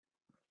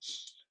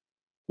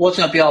What's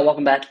up, y'all?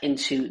 Welcome back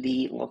into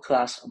the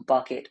Lacrosse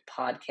Bucket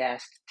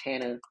podcast.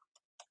 Tanner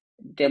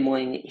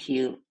Dimling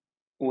here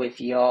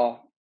with y'all.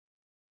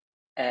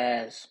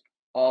 As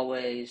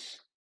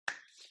always,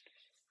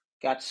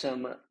 got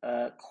some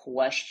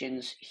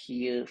questions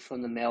here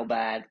from the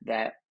mailbag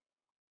that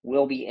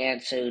will be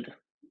answered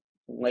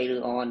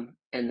later on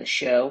in the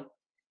show.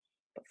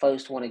 But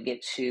first, want to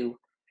get to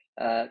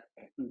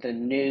the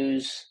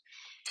news.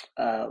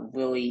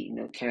 Really,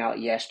 came out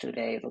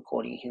yesterday.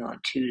 Recording here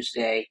on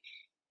Tuesday.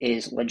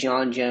 Is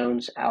LeJon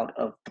Jones out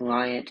of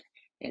Bryant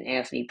and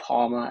Anthony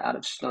Palmer out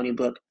of Stony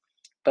Brook,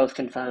 both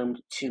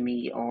confirmed to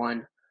me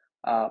on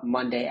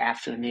Monday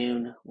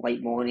afternoon,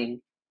 late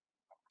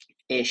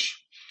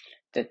morning-ish,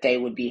 that they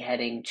would be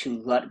heading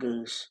to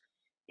Rutgers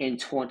in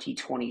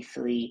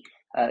 2023.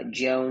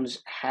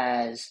 Jones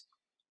has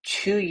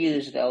 2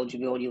 years of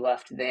eligibility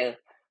left there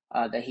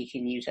that he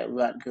can use at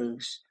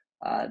Rutgers,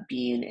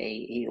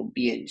 he'll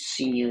be a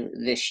senior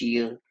this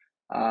year,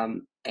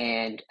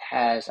 and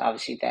has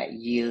obviously that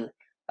year,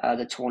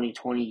 the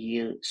 2020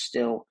 year,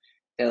 still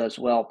there as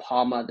well.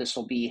 Palmer, this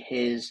will be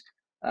his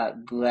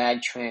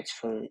grad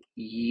transfer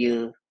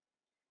year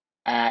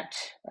at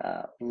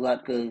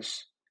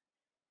Rutgers.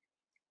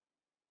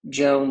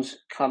 Jones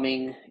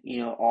coming,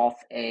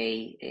 off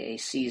a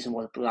season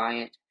with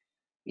Bryant,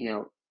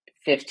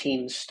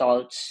 15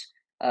 starts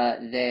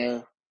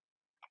there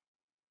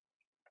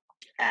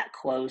at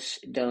close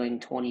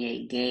during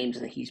 28 games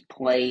that he's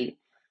played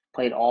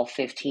all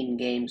 15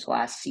 games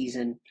last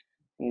season,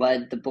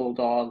 led the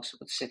Bulldogs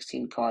with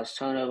 16 caused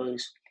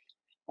turnovers,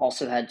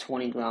 also had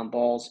 20 ground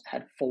balls,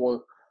 had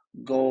 4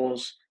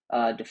 goals,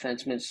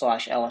 defenseman /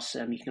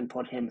 LSM. You can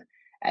put him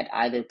at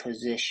either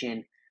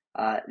position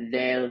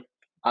there.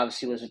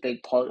 Obviously was a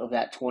big part of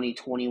that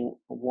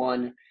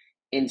 2021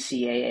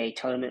 NCAA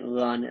tournament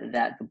run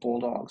that the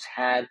Bulldogs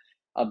had,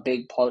 a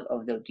big part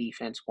of their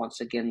defense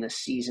once again this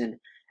season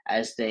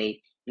as they,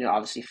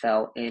 obviously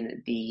fell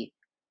in the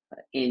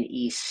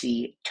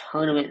NEC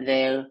tournament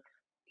there.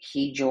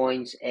 He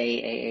joins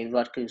a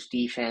Rutgers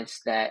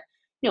defense that,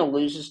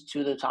 loses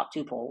to the top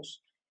 2 polls,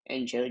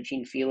 and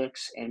Jean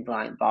Felix and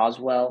Brian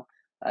Boswell,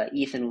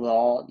 Ethan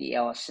Raw, the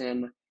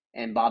LSM,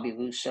 and Bobby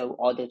Russo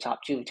are the top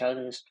 2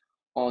 returners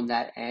on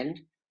that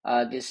end.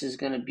 This is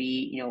going to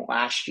be,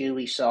 last year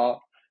we saw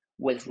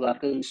with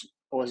Rutgers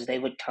was they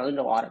returned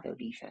a lot of their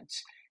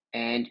defense.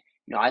 And,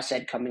 I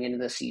said coming into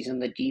the season,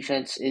 the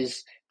defense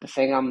is the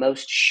thing I'm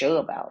most sure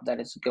about, that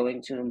it's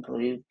going to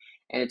improve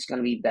and it's going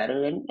to be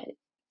better. And I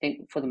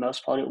think for the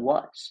most part it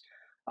was.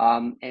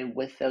 And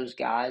with those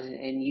guys,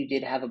 and you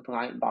did have a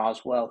Bryant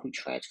Boswell who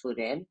transferred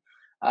in,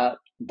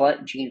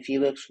 but Jean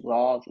Felix,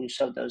 Raw,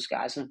 Russo, those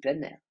guys have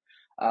been there.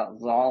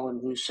 Raw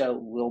and Russo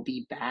will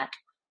be back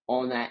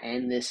on that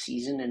end this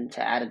season, and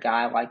to add a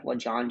guy like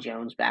LeJon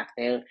Jones back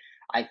there,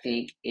 I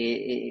think it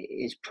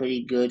is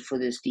pretty good for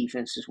this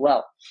defense as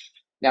well.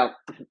 Now,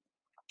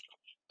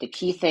 the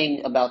key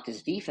thing about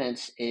this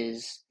defense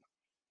is,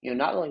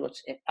 not really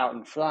what's out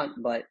in front,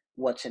 but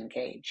what's in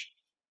cage.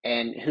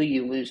 And who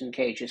you lose in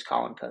cage is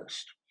Colin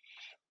Coast.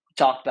 We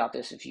talked about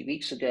this a few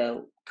weeks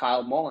ago.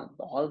 Kyle Mullen,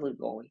 the Harvard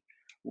goalie,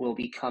 will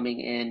be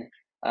coming in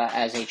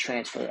as a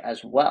transfer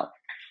as well.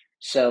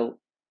 So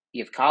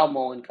you have Kyle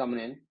Mullen coming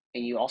in,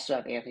 and you also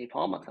have Anthony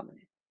Palmer coming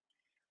in.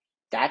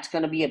 That's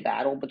going to be a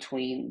battle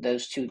between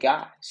those 2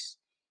 guys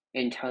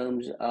in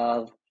terms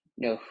of,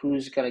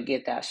 who's going to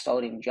get that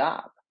starting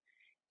job.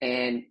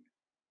 And,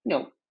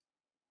 no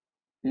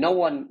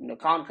one,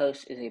 Colin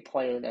Coast is a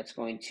player that's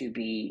going to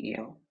be,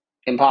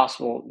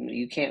 impossible.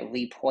 You can't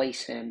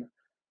replace him,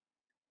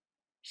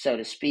 so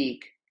to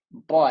speak,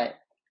 but,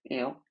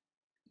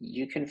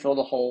 you can fill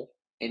the hole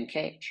in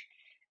cage.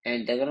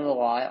 And they're going to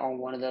rely on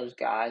one of those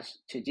guys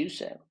to do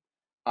so.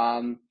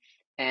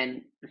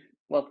 And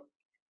look,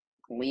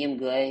 Liam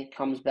Gray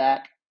comes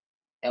back,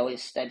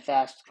 Elias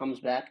Steadfast comes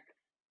back.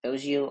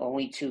 Those are your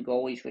only 2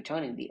 goalies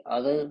returning. The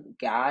other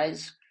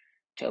guys,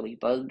 Toby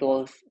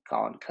Bergdorf,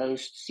 Colin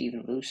Coast,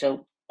 Stephen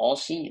Russo, all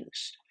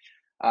seniors.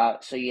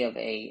 So you have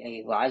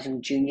a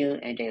rising junior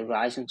and a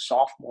rising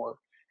sophomore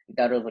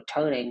that are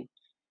returning,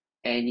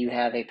 and you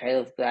have a pair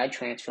of grad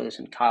transfers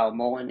in Kyle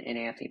Mullen and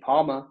Anthony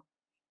Palmer.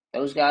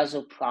 Those guys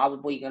are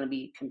probably going to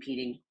be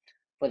competing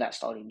for that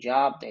starting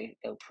job.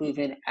 They're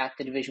proven at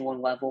the Division I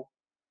level.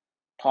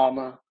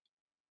 Palmer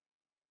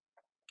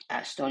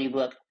at Stony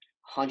Brook,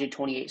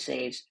 128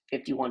 saves,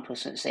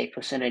 51% save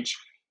percentage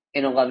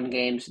in 11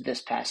 games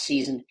this past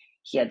season.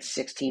 He had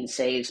 16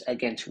 saves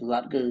against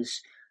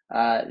Rutgers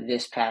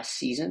this past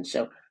season.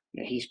 So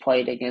he's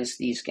played against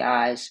these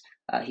guys.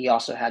 He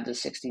also had the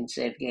 16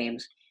 save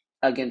games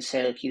against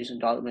Syracuse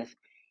and Dartmouth.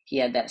 He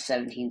had that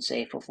 17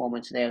 save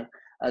performance there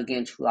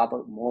against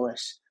Robert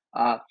Morris.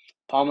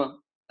 Palmer,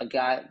 a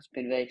guy that's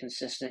been very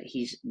consistent.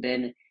 He's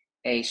been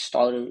a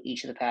starter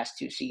each of the past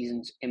 2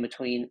 seasons. In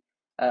between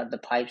the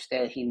pipes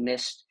there, he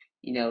missed,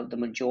 the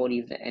majority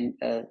of the end.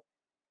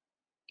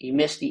 He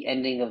missed the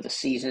ending of the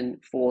season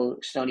for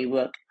Stony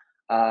Brook.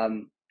 I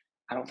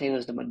don't think it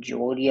was the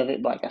majority of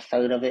it, but like a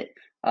third of it.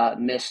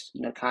 Missed,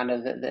 kind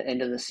of the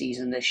end of the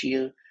season this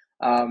year.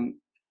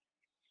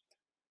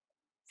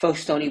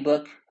 First Stony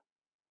Brook,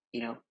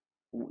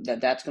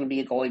 that's going to be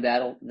a goalie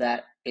battle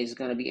that is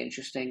going to be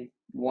interesting.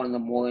 One of the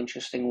more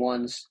interesting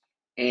ones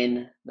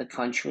in the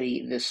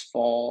country this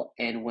fall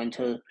and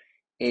winter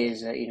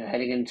is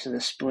heading into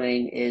the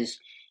spring is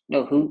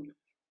who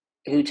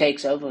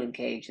takes over in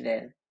cage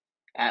there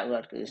at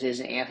Rutgers.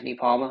 Is it Anthony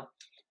Palmer?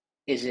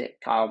 Is it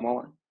Kyle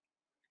Mullen?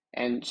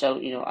 And so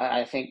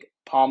I think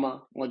Palmer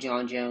or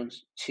John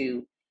Jones,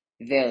 two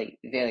very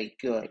very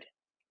good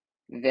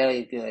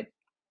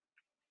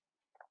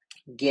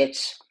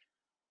gets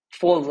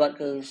for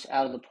Rutgers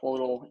out of the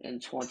portal in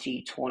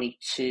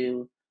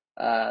 2022,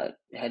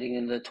 heading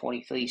into the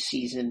 23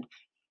 season.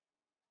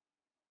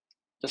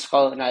 The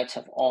Scarlet Knights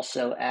have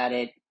also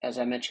added, as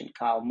I mentioned,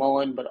 Kyle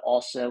Mullen, but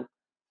also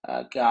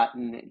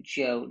gotten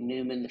Joe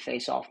Newman, the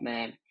face-off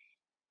man,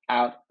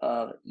 out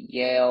of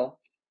Yale.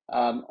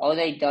 Are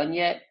they done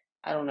yet?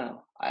 I don't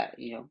know.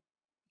 You've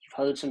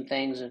heard some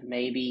things of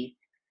maybe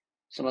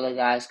some other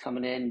guys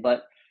coming in,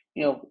 but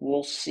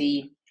we'll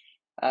see.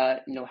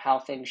 How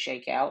things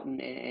shake out,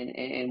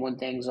 and when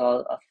things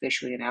are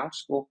officially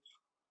announced, we'll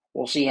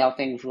see how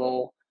things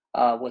roll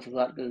with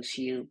Rutgers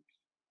here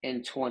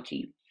in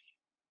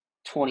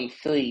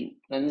 2023.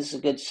 And this is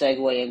a good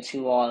segue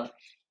into our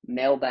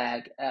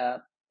mailbag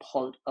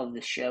part of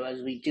the show,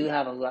 as we do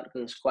have a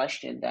Rutgers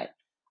question that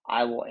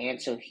I will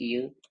answer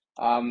here.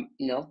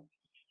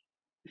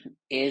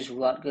 Is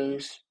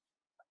Rutgers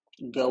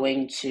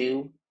going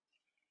to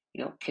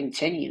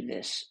continue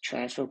this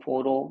transfer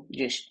portal,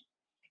 just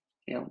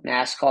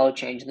NASCAR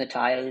changing the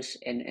tires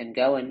and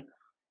going?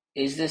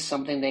 Is this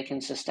something they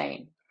can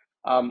sustain?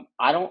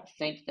 I don't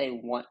think they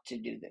want to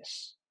do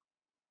this.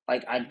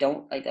 I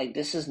don't like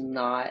this is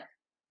not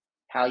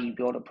how you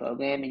build a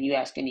program. And you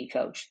ask any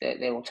coach,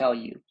 that they will tell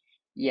you,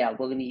 yeah,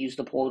 we're going to use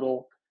the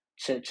portal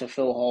to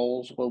fill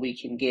holes where we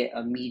can get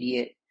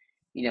immediate,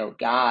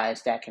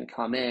 guys that can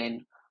come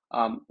in,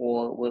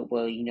 or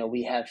where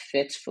we have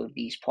fits for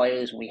these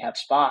players and we have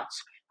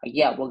spots.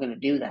 Yeah, we're going to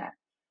do that.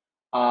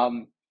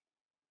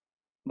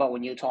 But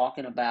when you're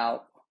talking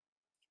about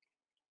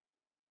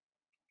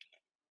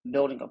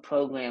building a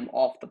program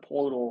off the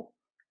portal,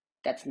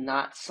 that's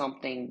not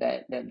something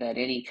that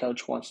any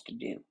coach wants to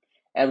do.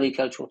 Every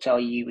coach will tell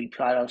you we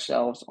pride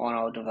ourselves on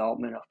our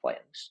development of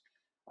players.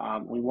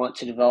 We want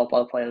to develop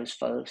our players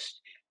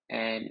first.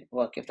 And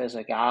look, if there's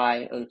a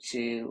guy or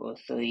two or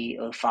three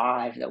or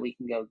five that we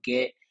can go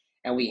get,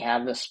 and we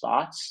have the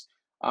spots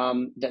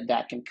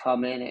that can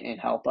come in and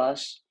help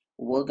us,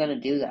 we're going to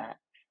do that.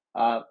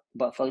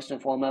 But first and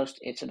foremost,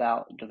 it's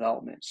about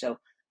development. So,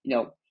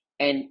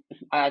 and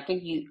I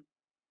think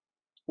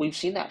we've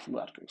seen that from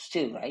Rutgers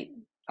too, right?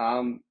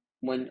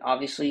 When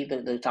obviously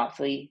the top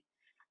three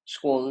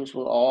scorers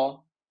were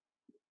all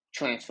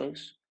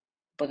transfers,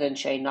 but then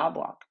Shane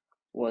Knobloch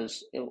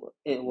was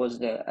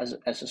there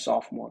as a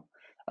sophomore.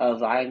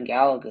 Ryan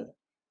Gallagher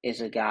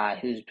is a guy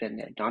who's been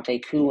there. Dante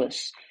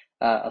Kulis,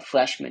 a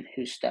freshman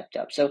who stepped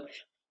up. So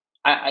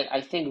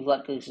I think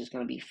Rutgers is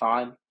going to be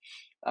fine.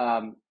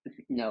 A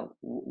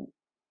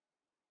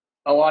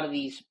lot of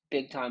these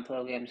big time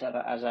programs,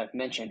 as I've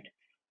mentioned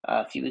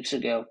a few weeks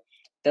ago,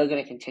 they're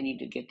going to continue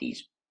to get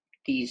these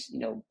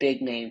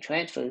big name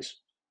transfers,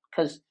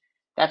 because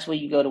that's where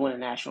you go to win a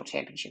national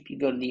championship. You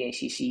go to the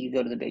ACC, you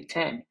go to the Big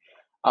Ten.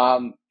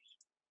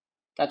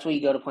 That's where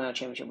you go to play on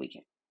championship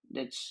weekend.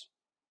 It's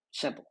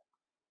simple,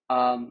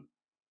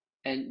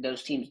 and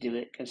those teams do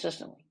it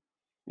consistently.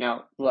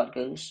 Now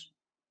Rutgers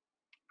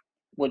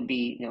would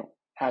be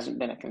hasn't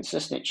been a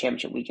consistent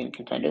championship weekend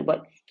contender,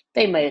 but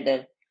they made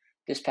it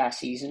this past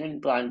season,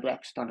 and Brian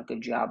Brecht's done a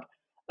good job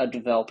of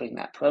developing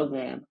that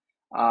program.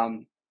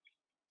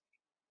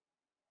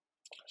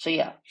 So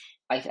yeah,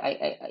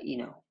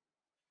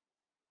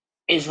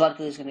 is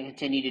Rutgers going to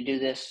continue to do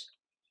this?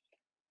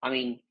 I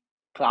mean,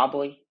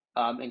 probably,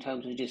 in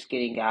terms of just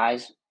getting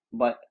guys,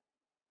 but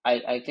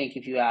I think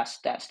if you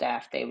ask that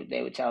staff, they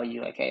would tell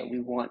you, okay, we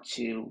want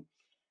to,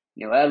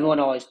 everyone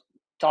always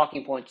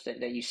talking points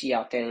that you see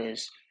out there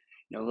is,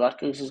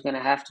 Rutgers is going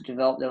to have to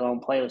develop their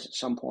own players at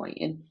some point,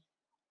 and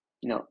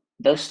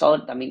those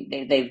start. I mean,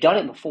 they've done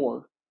it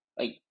before,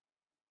 like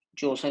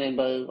Jules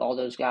Hindenburg, all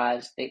those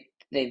guys.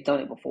 They've done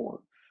it before.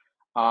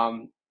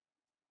 And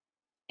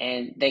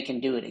they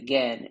can do it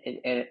again.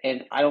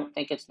 And I don't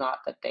think it's not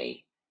that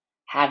they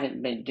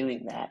haven't been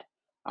doing that.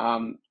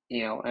 And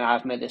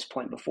I've made this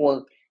point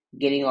before,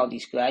 getting all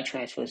these grad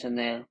transfers in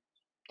there,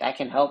 that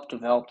can help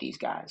develop these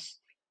guys,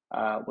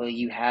 where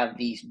you have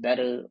these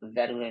better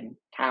veteran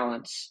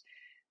talents,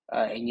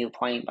 and you're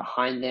playing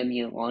behind them,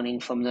 you're learning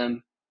from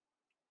them.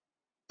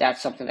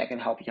 That's something that can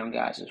help young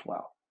guys as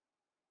well.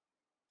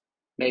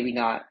 Maybe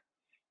not,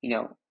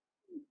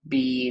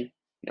 be,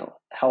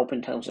 help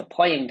in terms of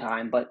playing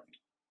time, but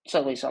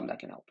certainly something that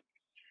can help.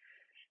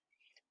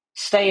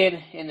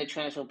 Staying in the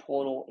transfer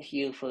portal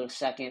here for a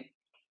second.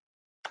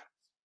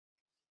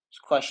 This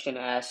question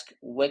asks,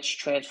 which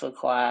transfer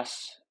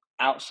class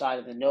outside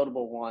of the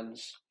notable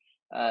ones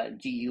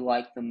do you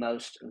like the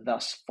most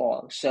thus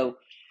far? So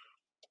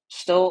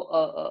still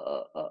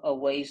a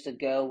ways to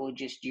go. We're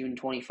just June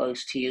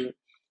 21st here.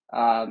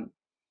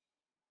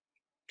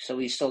 So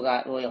we still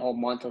got really a whole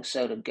month or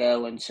so to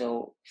go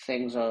until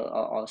things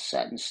are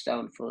set in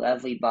stone for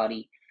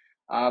everybody.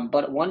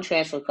 But one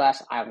transfer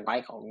class I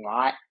like a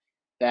lot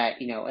that,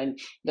 and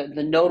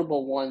the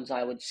notable ones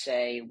I would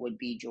say would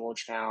be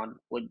Georgetown,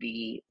 would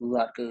be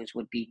Rutgers,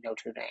 would be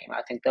Notre Dame.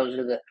 I think those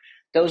are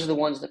the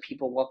ones that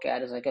people look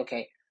at as like,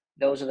 okay,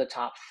 those are the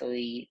top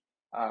three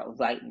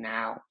right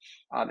now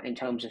in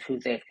terms of who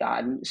they've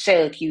gotten.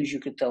 Syracuse you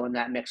could throw in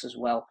that mix as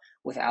well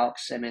with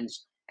Alex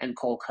Simmons and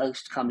Cole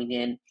Coast coming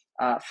in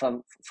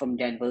from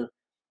Denver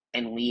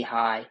and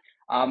Lehigh.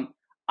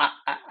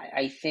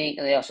 I think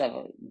they also have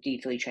a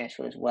D3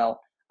 transfer as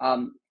well.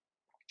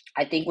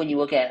 I think when you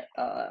look at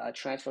a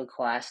transfer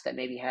class that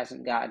maybe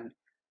hasn't gotten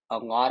a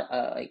lot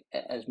like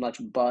as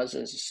much buzz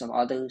as some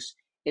others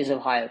is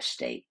Ohio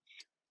State.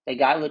 They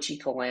got Richie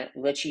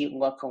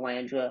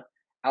LaCalandra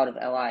out of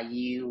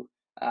LIU,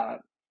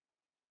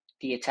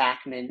 the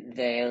attackman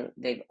there.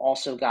 They've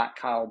also got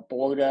Kyle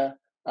Borda,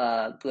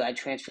 grad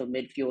transfer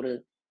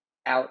midfielder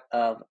out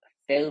of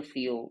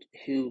Fairfield,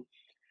 who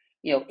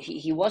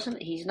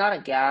he's not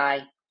a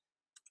guy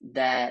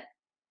that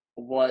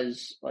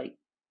was like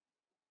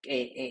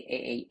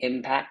a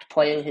impact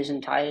player his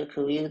entire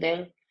career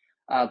there,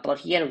 but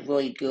he had a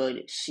really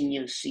good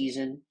senior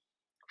season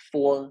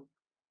for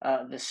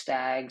the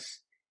Stags.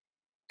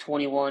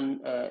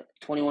 21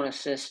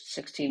 assists,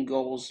 16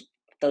 goals,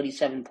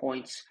 37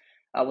 points.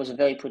 Was a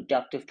very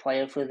productive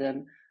player for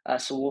them.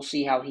 So we'll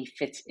see how he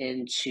fits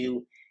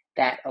into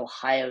that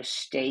Ohio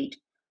State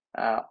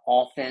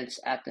offense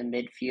at the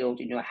midfield.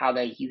 How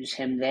they use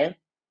him there.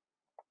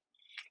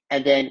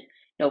 And then,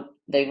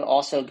 they've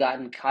also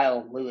gotten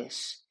Kyle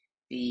Lewis,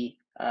 the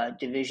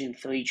Division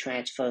III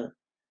transfer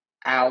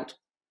out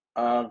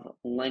of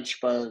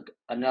Lynchburg,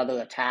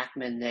 another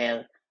attackman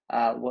there,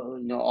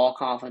 all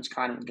conference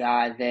kind of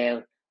guy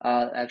there.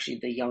 Actually,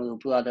 the younger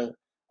brother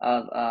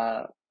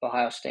of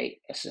Ohio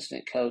State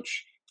assistant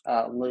coach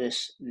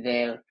Lewis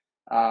there.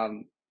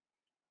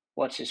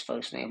 What's his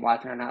first name? Why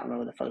can I not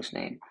remember the first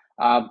name?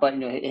 But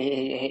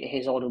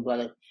his older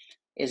brother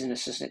is an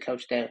assistant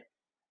coach there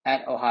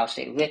at Ohio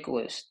State. Rick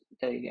Lewis,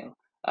 there you go.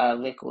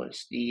 Rick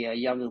Lewis, the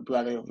younger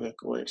brother of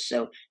Rick Lewis.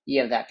 So you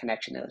have that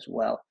connection there as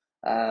well.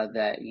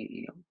 That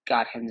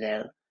got him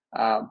there.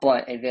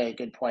 But a very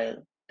good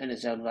player in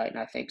his own right, and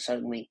I think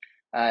certainly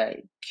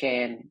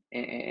can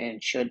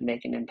and should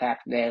make an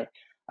impact there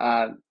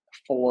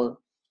for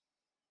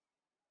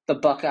the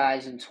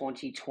Buckeyes in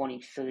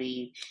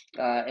 2023.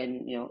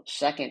 And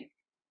second,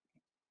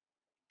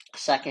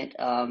 should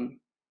I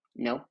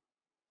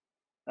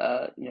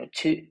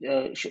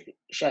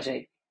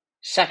say,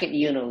 second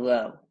year in a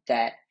row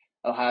that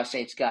Ohio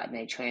State's gotten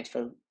a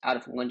transfer out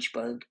of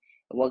Lynchburg.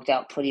 It worked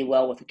out pretty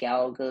well with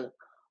Gallagher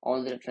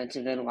on the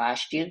defensive end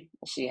last year.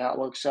 We'll see how it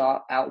works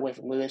out with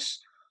Lewis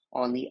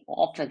on the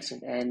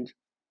offensive end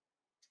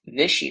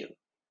this year.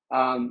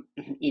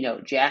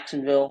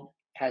 Jacksonville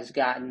has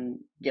gotten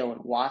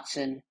Dylan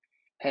Watson.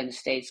 Penn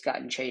State's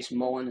gotten Chase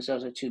Mullins.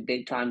 Those are two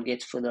big-time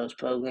gets for those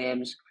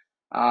programs.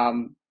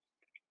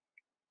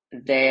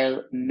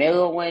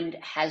 Maryland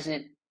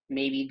hasn't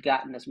maybe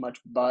gotten as much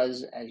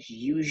buzz as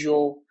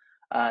usual.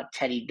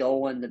 Teddy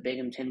Dolan, the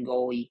Binghamton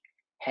goalie,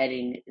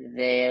 heading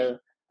there.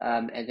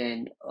 And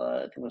then I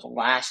think it was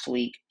last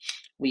week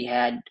we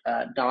had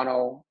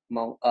Donald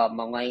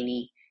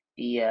Mulaney,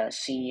 the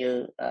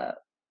senior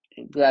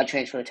grad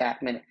transfer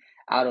attackman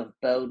out of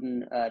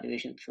Bowdoin,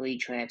 Division III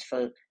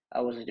transfer,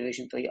 was a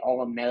Division III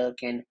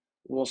All-American.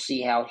 We'll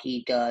see how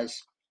he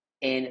does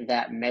in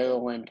that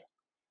Maryland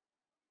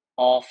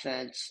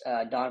offense.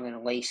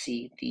 Donovan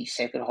Lacey, the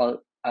Sacred Heart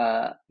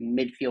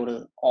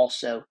midfielder,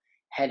 also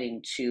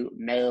heading to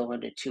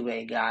Maryland, a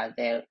two-way guy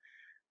there.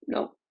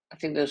 I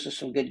think those are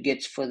some good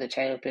gets for the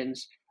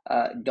Terrapins.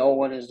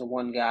 Dolan is the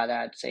one guy that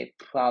I'd say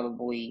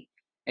probably,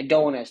 and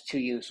Dolan has 2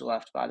 years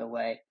left, by the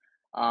way.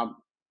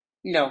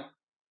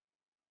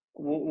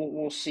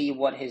 We'll see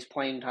what his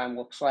playing time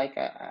looks like.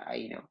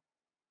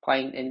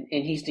 Playing, and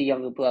he's the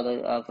younger brother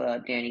of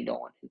Danny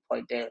Dolan, who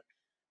played there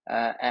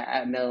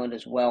at Maryland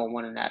as well and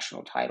won a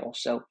national title.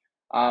 So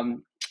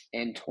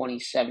in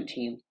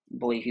 2017, I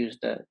believe he was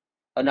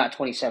not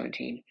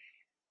 2017,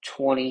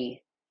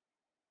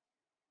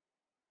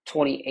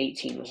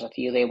 2018 was the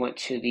year they went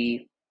to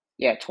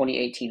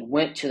 2018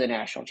 went to the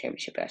national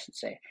championship, I should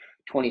say.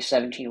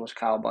 2017 was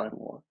Kyle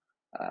Barnwell.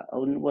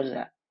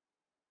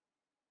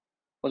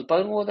 Was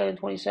Barnwell there in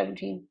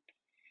 2017?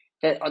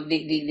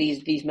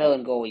 These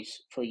Maryland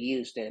goalies for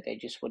years there, they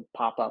just would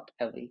pop up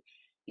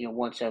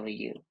once every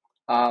year.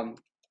 But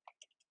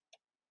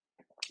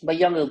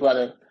younger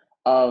brother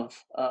of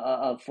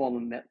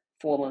former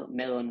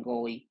Maryland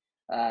goalie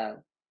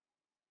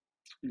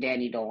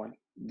Danny Dolan.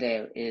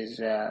 There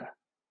is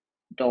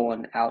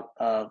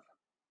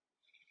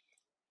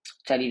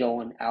Teddy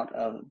Dolan out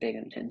of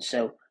Binghamton.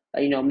 So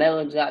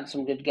Maryland's gotten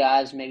some good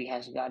guys. Maybe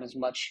hasn't gotten as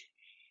much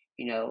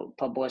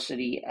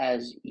publicity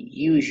as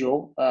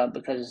usual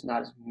because it's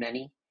not as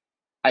many,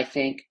 I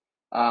think.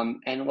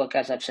 And look,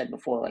 as I've said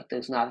before, like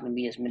there's not going to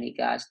be as many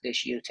guys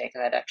this year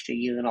taking that extra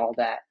year and all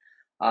that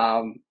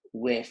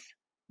with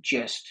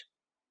just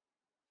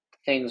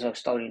things are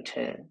starting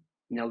to,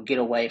 get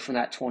away from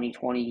that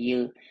 2020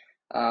 year.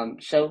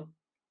 So,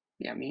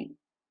 yeah, I mean,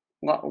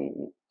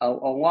 a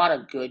lot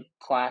of good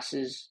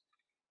classes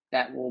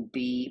that will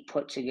be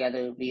put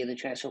together via the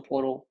transfer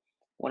portal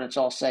when it's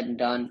all said and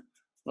done.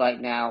 Right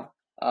now,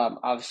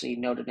 obviously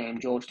Notre Dame,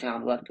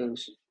 Georgetown,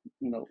 Rutgers,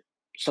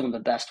 some of the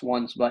best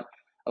ones, but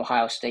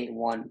Ohio State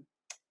one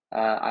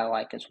I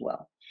like as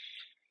well.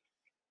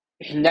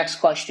 Next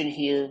question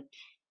here.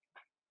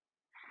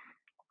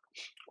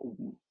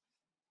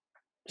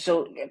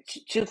 So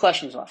two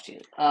questions left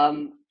here.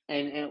 And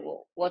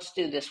let's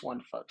do this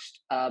one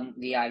first.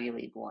 The Ivy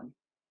League one.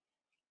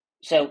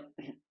 So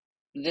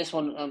this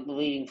one, I'm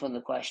reading from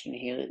the question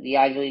here. The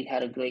Ivy League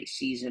had a great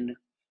season.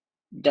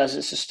 Does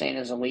it sustain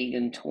as a league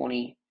in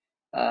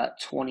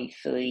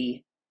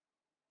 2023?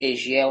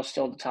 Is Yale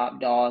still the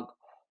top dog,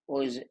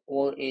 or is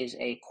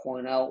a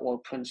Cornell or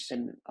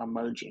Princeton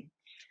emerging?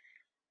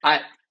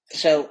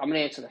 So I'm going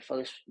to answer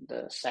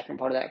the second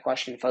part of that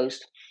question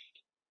first.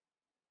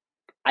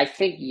 I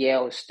think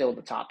Yale is still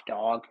the top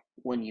dog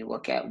when you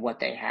look at what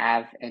they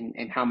have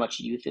and how much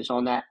youth is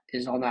on that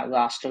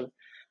roster.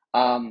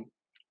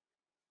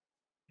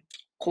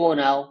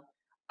 Cornell,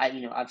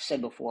 I've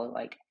said before,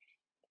 like,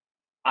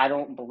 I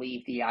don't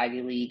believe the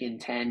Ivy League in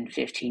 10,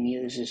 15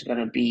 years is going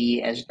to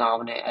be as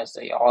dominant as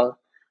they are.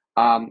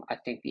 I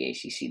think the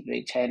ACC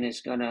Big Ten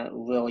is going to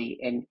really,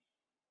 and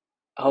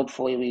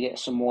hopefully we get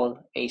some more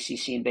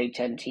ACC and Big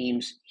Ten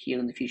teams here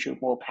in the future,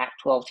 more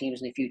Pac-12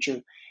 teams in the future,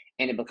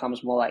 and it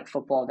becomes more like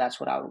football. That's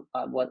what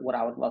what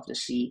I would love to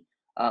see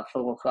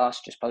for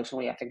lacrosse. Just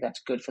personally, I think that's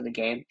good for the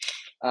game.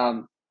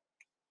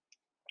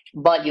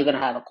 But you're going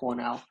to have a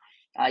Cornell.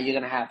 You're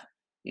going to have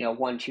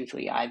 1, 2,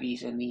 3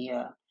 Ivies in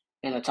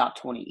the top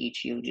 20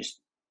 each year,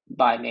 just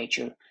by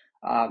nature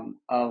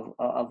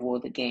of where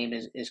the game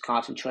is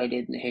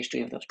concentrated in the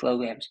history of those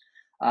programs.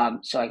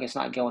 So I guess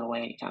not going away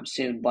anytime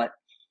soon, but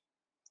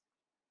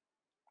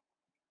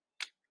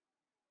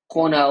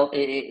Cornell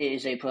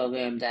is a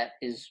program that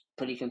is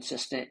pretty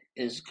consistent,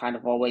 is kind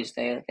of always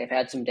there. They've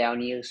had some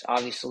down years,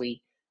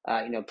 obviously,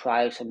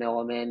 prior to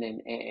Milliman,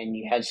 and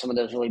you had some of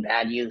those really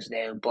bad years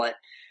there. But,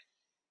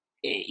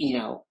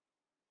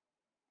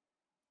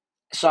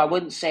 so I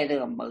wouldn't say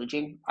they're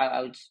emerging.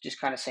 I would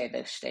just kind of say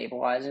they're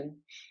stabilizing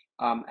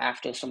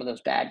after some of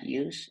those bad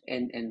years,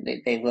 and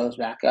they rose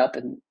back up.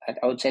 And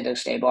I would say they're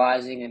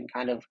stabilizing and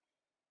kind of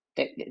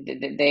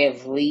they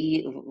have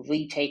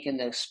retaken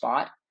their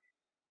spot.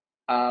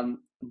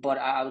 But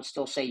I would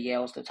still say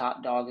Yale's the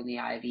top dog in the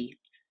Ivy.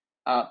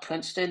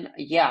 Princeton,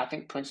 yeah, I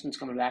think Princeton's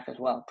coming back as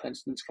well.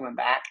 Princeton's coming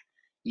back.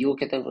 You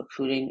look at the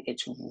recruiting;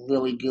 it's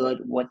really good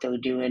what they're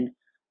doing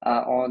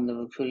on the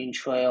recruiting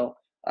trail.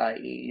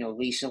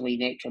 Recently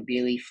Nick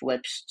Kabili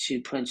flips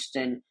to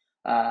Princeton,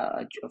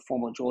 a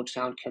former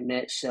Georgetown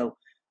commit. So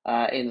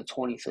in the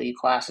 23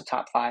 class, a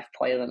top 5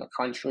 player in the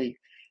country.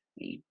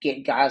 You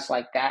get guys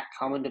like that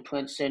coming to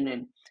Princeton,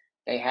 and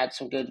they had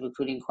some good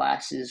recruiting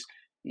classes,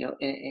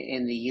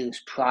 in the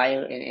years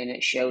prior, and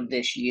it showed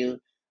this year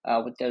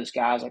with those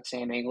guys like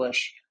Sam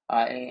English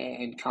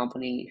and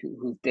company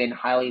who've been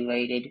highly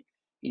rated.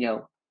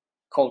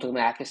 Colter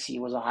McAfee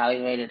was a highly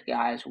rated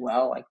guy as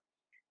well. Like,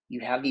 you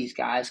have these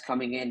guys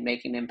coming in,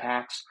 making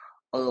impacts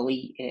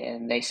early,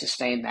 and they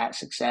sustain that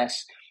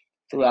success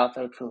throughout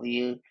their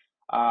career.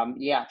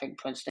 I think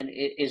Princeton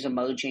is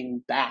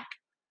emerging back,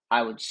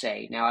 I would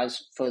say. Now,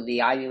 as for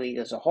the Ivy League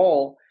as a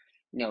whole,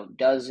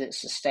 does it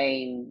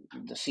sustain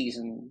the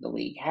season the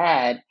league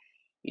had?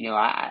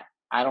 I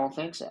don't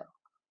think so.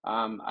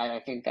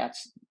 I think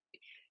that's,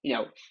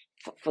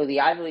 for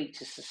the Ivy League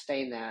to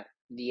sustain that,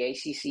 the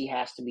ACC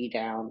has to be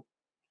down,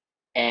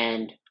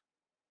 and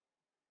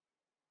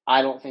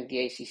I don't think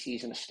the ACC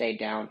is going to stay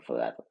down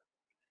forever.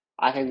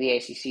 I think the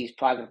ACC is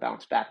probably going to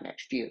bounce back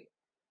next year.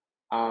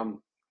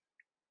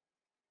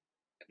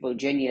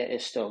 Virginia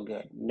is still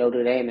good.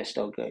 Notre Dame is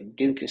still good.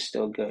 Duke is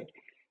still good.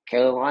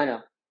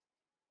 Carolina,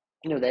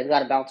 they've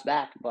got to bounce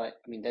back, but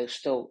I mean, they're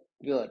still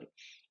good.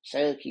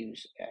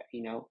 Syracuse,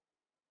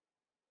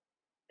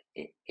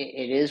 it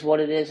is what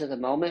it is at the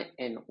moment,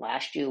 and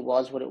last year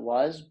was what it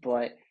was,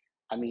 but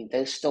I mean,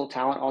 there's still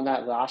talent on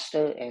that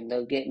roster, and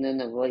they're getting in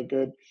a really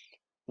good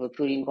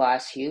recruiting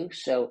class here.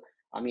 So,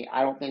 I mean,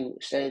 I don't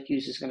think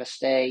Syracuse is going to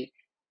stay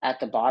at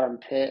the bottom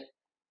pit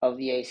of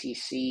the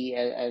ACC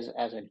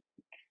as a.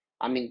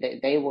 I mean,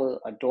 they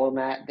were a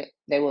doormat.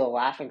 They were a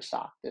laughing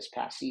stock this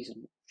past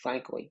season,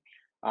 frankly,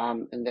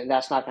 and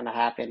that's not going to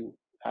happen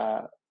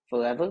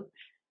forever.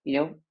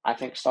 I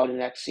think starting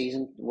next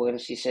season, we're going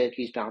to see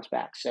Syracuse bounce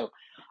back. So,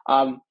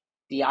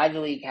 the Ivy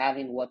League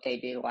having what they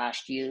did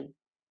last year,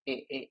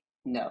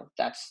 no,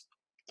 that's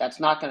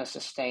not going to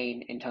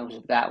sustain in terms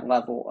of that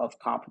level of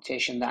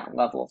competition, that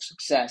level of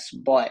success.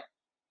 But,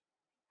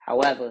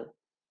 however,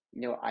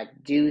 I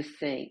do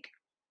think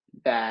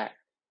that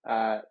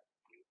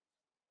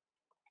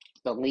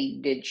the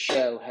league did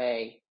show,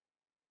 hey,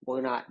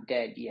 we're not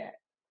dead yet.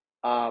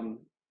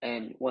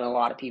 And when a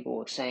lot of people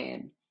were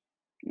saying,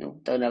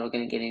 they're never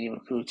going to get any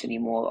recruits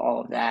anymore,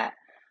 all of that.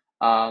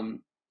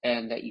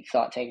 and that you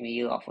thought taking the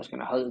year off was going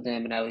to hurt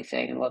them and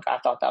everything. And look, I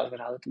thought that was going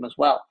to hurt them as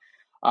well.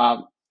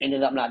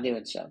 Ended up not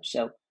doing so.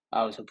 So it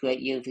was a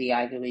great year for the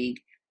Ivy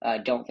League.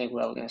 Don't think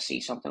we're ever going to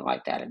see something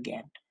like that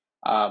again.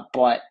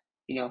 But,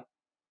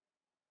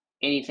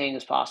 anything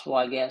is possible,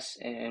 I guess,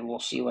 and we'll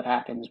see what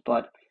happens.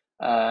 But,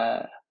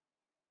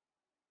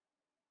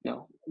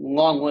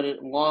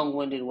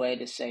 long-winded way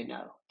to say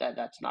no.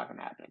 That's not going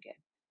to happen again.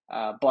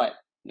 But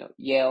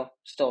Yale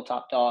still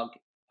top dog,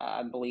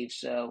 I believe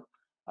so.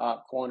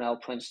 Cornell,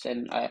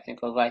 Princeton, I think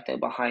are right there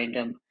behind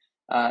them.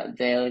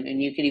 There,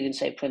 and you could even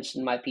say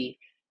Princeton might be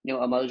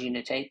emerging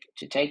to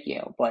take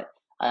Yale, but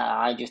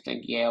I just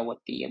think Yale, with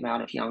the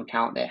amount of young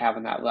talent they have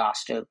on that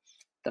roster,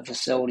 the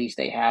facilities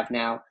they have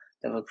now,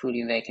 the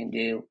recruiting they can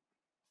do,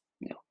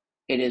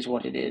 it is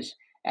what it is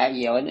at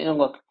Yale. And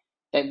look,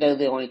 they're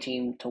the only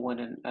team to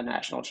win a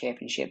national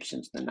championship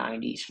since the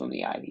 '90s from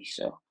the Ivy.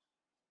 So,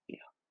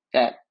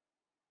 that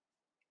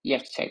you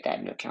have to take that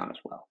into account as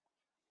well.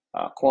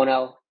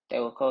 Cornell, they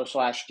were close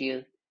last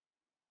year.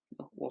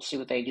 We'll see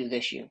what they do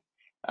this year.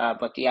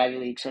 But the Ivy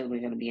League is certainly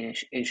going to be an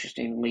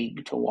interesting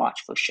league to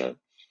watch for sure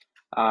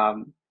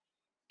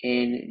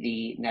in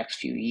the next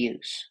few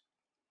years.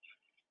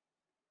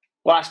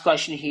 Last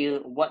question here.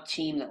 What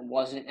team that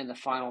wasn't in the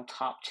final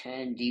top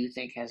 10 do you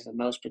think has the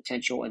most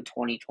potential in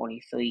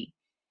 2023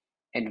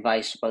 and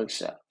vice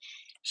versa?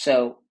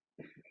 So,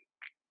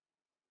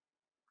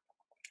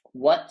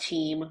 what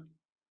team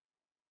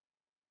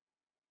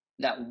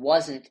that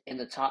wasn't in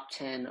the top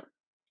 10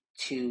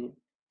 to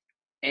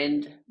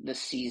end the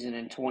season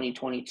in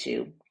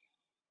 2022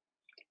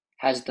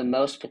 has the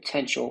most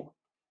potential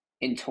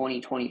in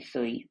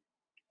 2023,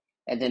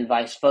 and then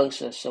vice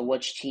versa? So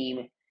which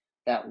team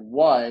that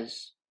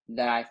was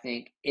that I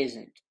think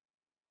isn't?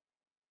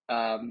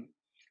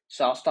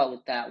 So I'll start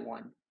with that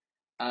one.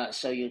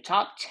 So your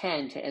top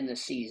 10 to end the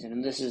season,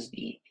 and this is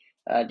the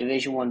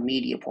Division I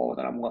media poll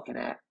that I'm looking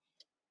at.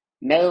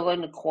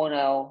 Maryland,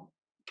 Cornell,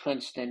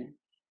 Princeton,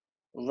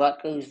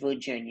 Rutgers,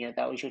 Virginia.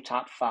 That was your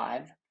top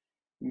 5.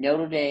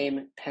 Notre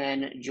Dame,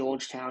 Penn,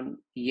 Georgetown,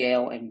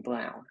 Yale, and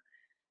Brown.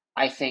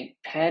 I think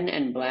Penn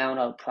and Brown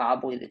are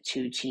probably the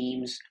 2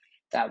 teams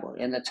that were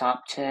in the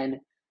top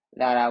 10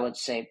 that I would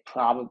say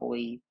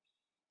probably,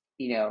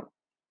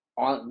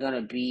 aren't going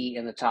to be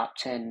in the top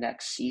 10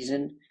 next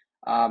season.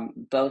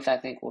 Both, I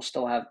think, will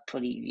still have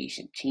pretty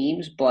decent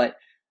teams, but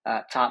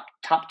top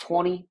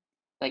 20,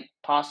 like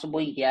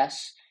possibly,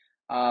 yes.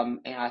 And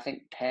I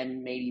think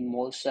Penn maybe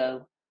more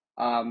so.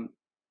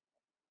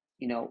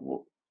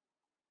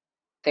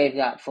 They've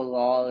got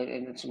Fuller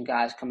and some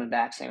guys coming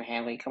back, Sam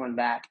Hanley coming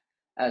back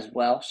as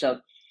well. So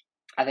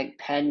I think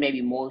Penn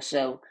maybe more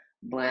so.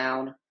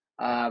 Brown,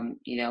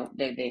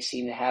 they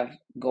seem to have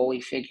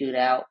goalie figured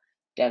out.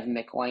 Devin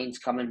McLean's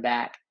coming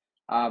back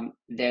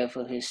there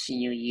for his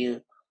senior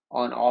year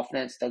on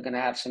offense. They're going to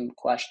have some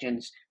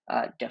questions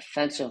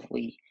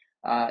defensively.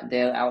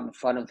 They're out in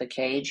front of the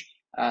cage.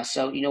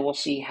 So we'll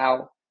see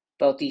how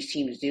both these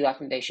teams do. I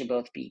think they should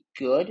both be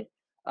good.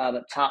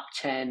 But top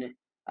 10,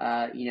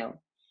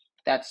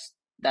 that's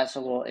a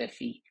little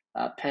iffy.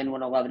 Penn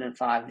went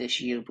 11-5 this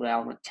year.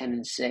 Brown went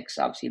 10-6.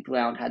 Obviously,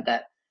 Brown had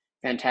that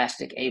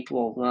fantastic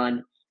April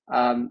run.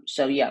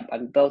 So yeah,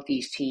 both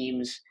these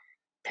teams,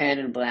 Penn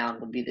and Brown,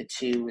 would be the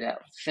 2 that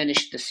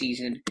finished the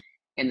season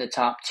in the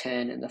top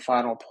 10 in the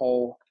final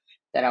poll.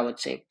 That I would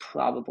say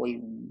probably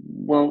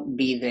won't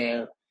be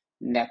there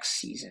next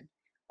season.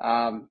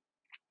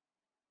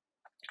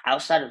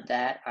 Outside of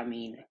that,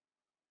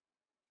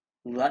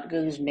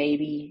 Rutgers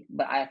maybe,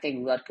 but I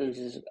think Rutgers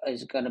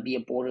is going to be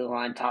a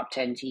borderline top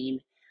 10 team.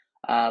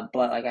 But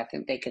I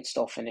think they could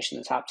still finish in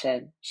the top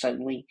 10,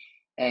 certainly,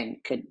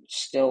 and could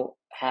still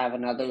have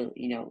another,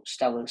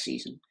 stellar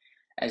season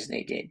as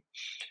they did.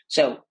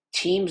 So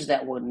teams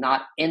that were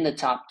not in the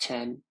top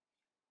 10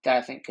 that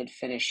I think could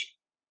finish,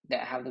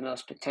 that have the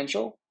most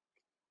potential.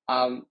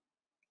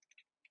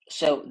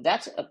 So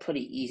that's a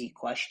pretty easy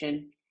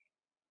question.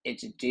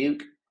 It's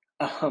Duke,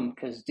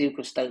 because Duke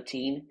was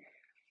 13.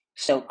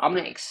 So I'm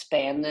going to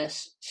expand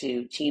this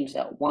to teams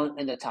that weren't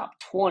in the top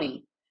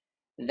 20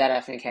 that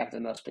I think have the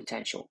most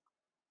potential.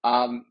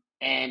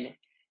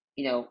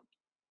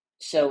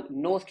 So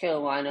North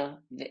Carolina,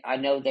 I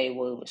know they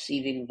were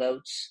receiving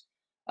votes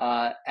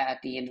at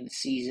the end of the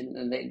season,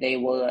 and they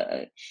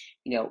were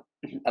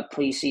a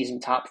preseason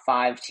top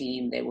 5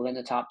 team. They were in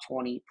the top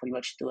 20 pretty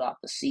much throughout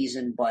the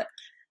season, but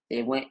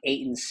they went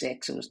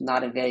 8-6. It was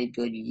not a very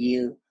good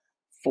year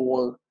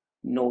for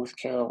North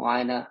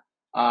Carolina.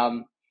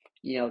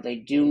 They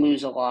do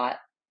lose a lot.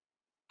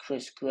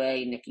 Chris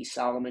Gray, Nikki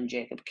Solomon,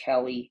 Jacob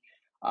Kelly,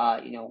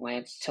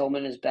 Lance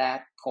Tillman is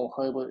back. Cole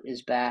Herbert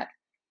is back.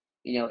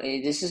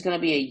 This is going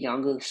to be a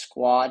younger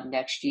squad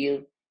next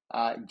year.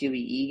 Dewey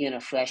Egan, a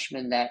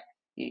freshman that,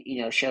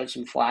 showed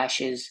some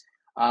flashes.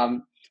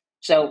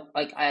 So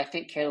I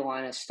think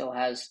Carolina still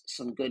has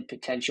some good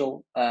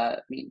potential.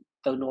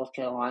 Though North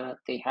Carolina,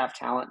 they have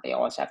talent. They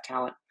always have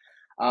talent.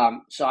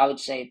 So I would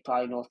say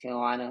probably North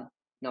Carolina,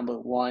 number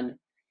 1.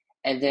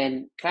 And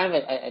then kind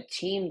of a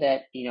team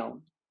that,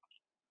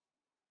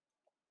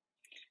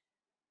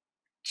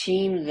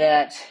 team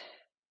that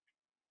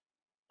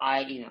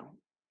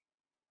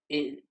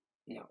it,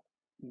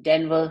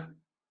 Denver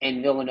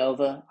and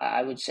Villanova,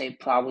 I would say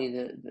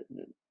probably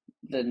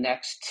the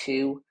next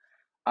two.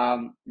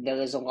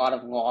 There is a lot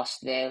of loss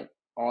there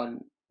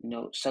on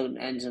certain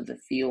ends of the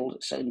field,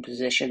 certain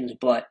positions,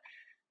 but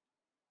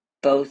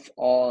both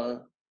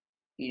are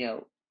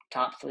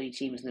top three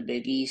teams in the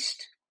Big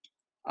East.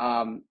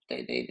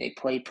 They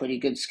play pretty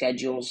good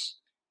schedules.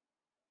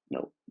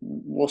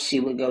 We'll see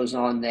what goes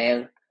on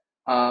there.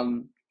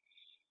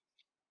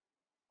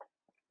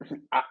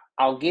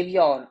 I'll give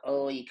y'all an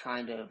early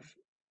kind of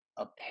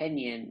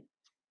opinion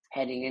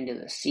heading into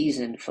the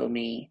season for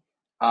me.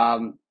 A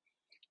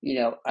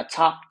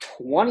top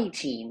 20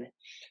 team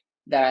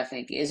that I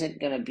think isn't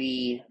going to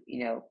be,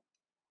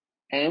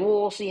 and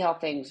we'll see how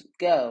things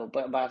go,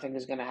 but I think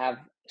is going to have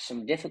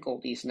some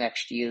difficulties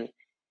next year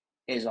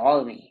is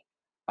Army.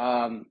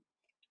 They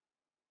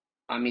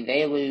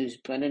lose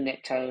Brendan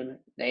Nicktone,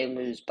 they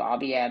lose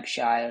Bobby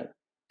Abshire,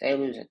 they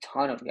lose a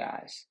ton of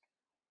guys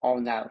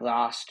on that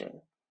roster.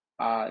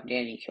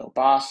 Danny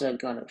Kilbasa,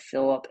 Gunnar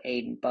Phillip,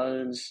 Aiden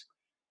Bones.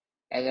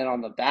 And then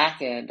on the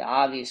back end,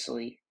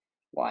 obviously,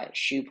 Wyatt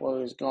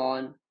Shupler is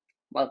gone.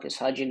 Marcus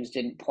Hudgens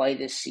didn't play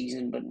this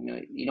season, but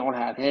you don't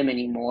have him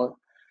anymore.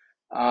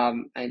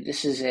 And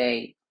this is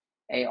a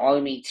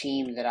Army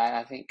team that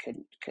I think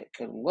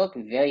could look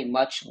very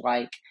much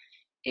like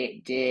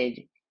it did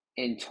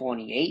in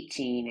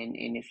 2018.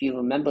 And if you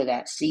remember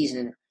that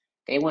season,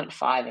 they went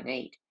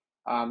 5-8.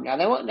 Now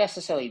they weren't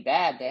necessarily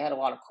bad; they had a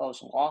lot of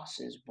close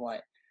losses,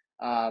 but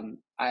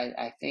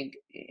I think,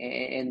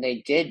 and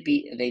they did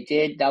beat. They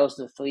did. That was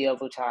the 3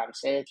 overtime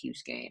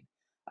Syracuse game.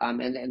 And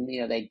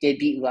they did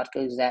beat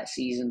Rutgers that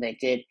season. They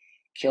did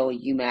kill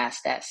UMass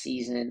that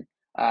season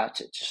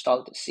to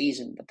start the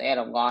season, but they had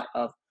a lot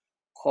of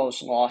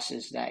close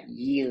losses that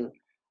year.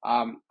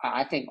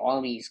 I think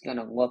Army is going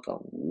to look a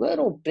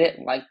little bit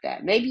like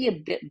that, maybe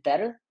a bit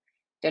better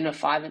than a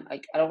 5. I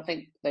don't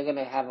think they're going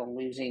to have a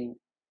losing.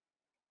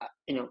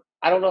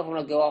 I don't know if I'm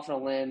going to go off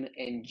on a limb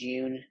in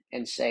June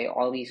and say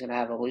Army's going to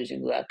have a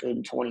losing record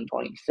in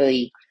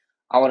 2023.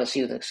 I want to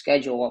see what the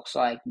schedule looks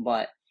like,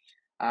 but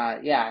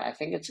I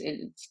think it's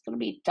going to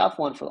be a tough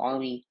one for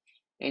Army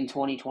in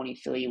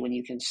 2023 when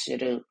you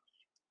consider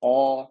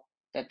all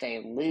that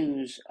they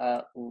lose,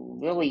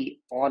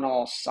 really on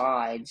all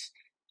sides,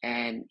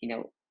 and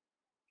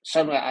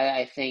certainly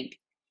I think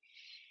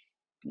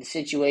the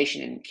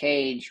situation in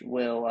Cage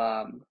will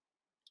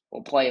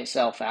play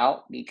itself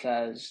out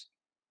because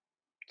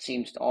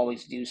seems to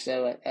always do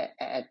so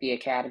at the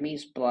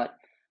academies, but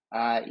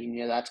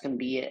that's going to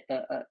be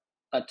a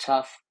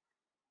tough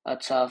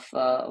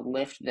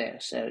lift there.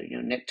 So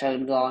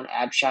Nicktone gone,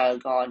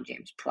 Abshire gone,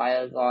 James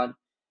Pryor gone,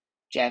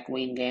 Jack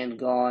Wingand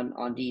gone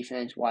on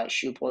defense, Wyatt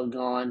Shupler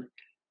gone.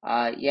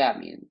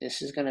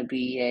 This is going to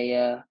be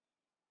a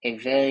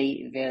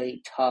very,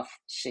 very tough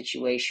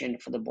situation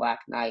for the Black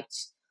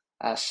Knights,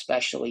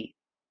 especially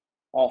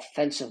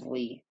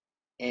offensively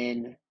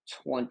in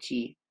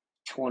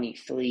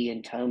 2023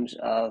 in terms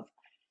of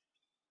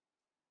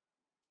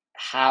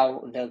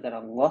how they're going to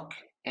look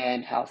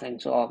and how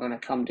things are all going to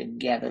come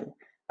together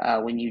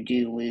when you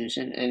do lose,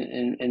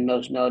 and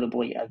most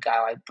notably a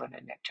guy like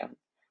Brendan Nicktone,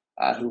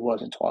 who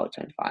was a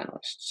 12-10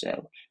 finalist.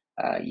 So,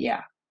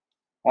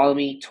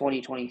 Army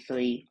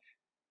 2023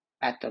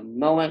 at the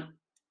moment,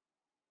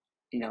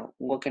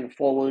 looking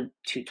forward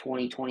to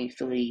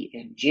 2023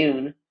 in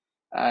June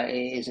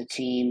is a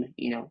team,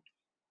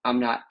 I'm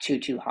not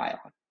too high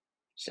on.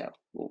 So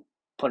we'll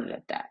put it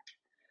at that.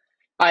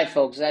 All right,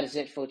 folks, that is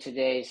it for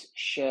today's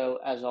show.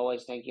 As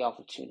always, thank you all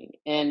for tuning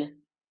in.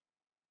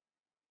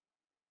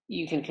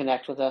 You can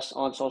connect with us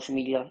on social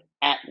media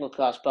at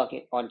Lacrosse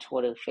Bucket on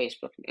Twitter,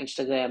 Facebook, and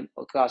Instagram,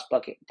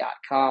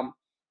 lacrossebucket.com,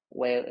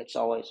 where it's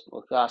always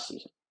lacrosse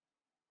season.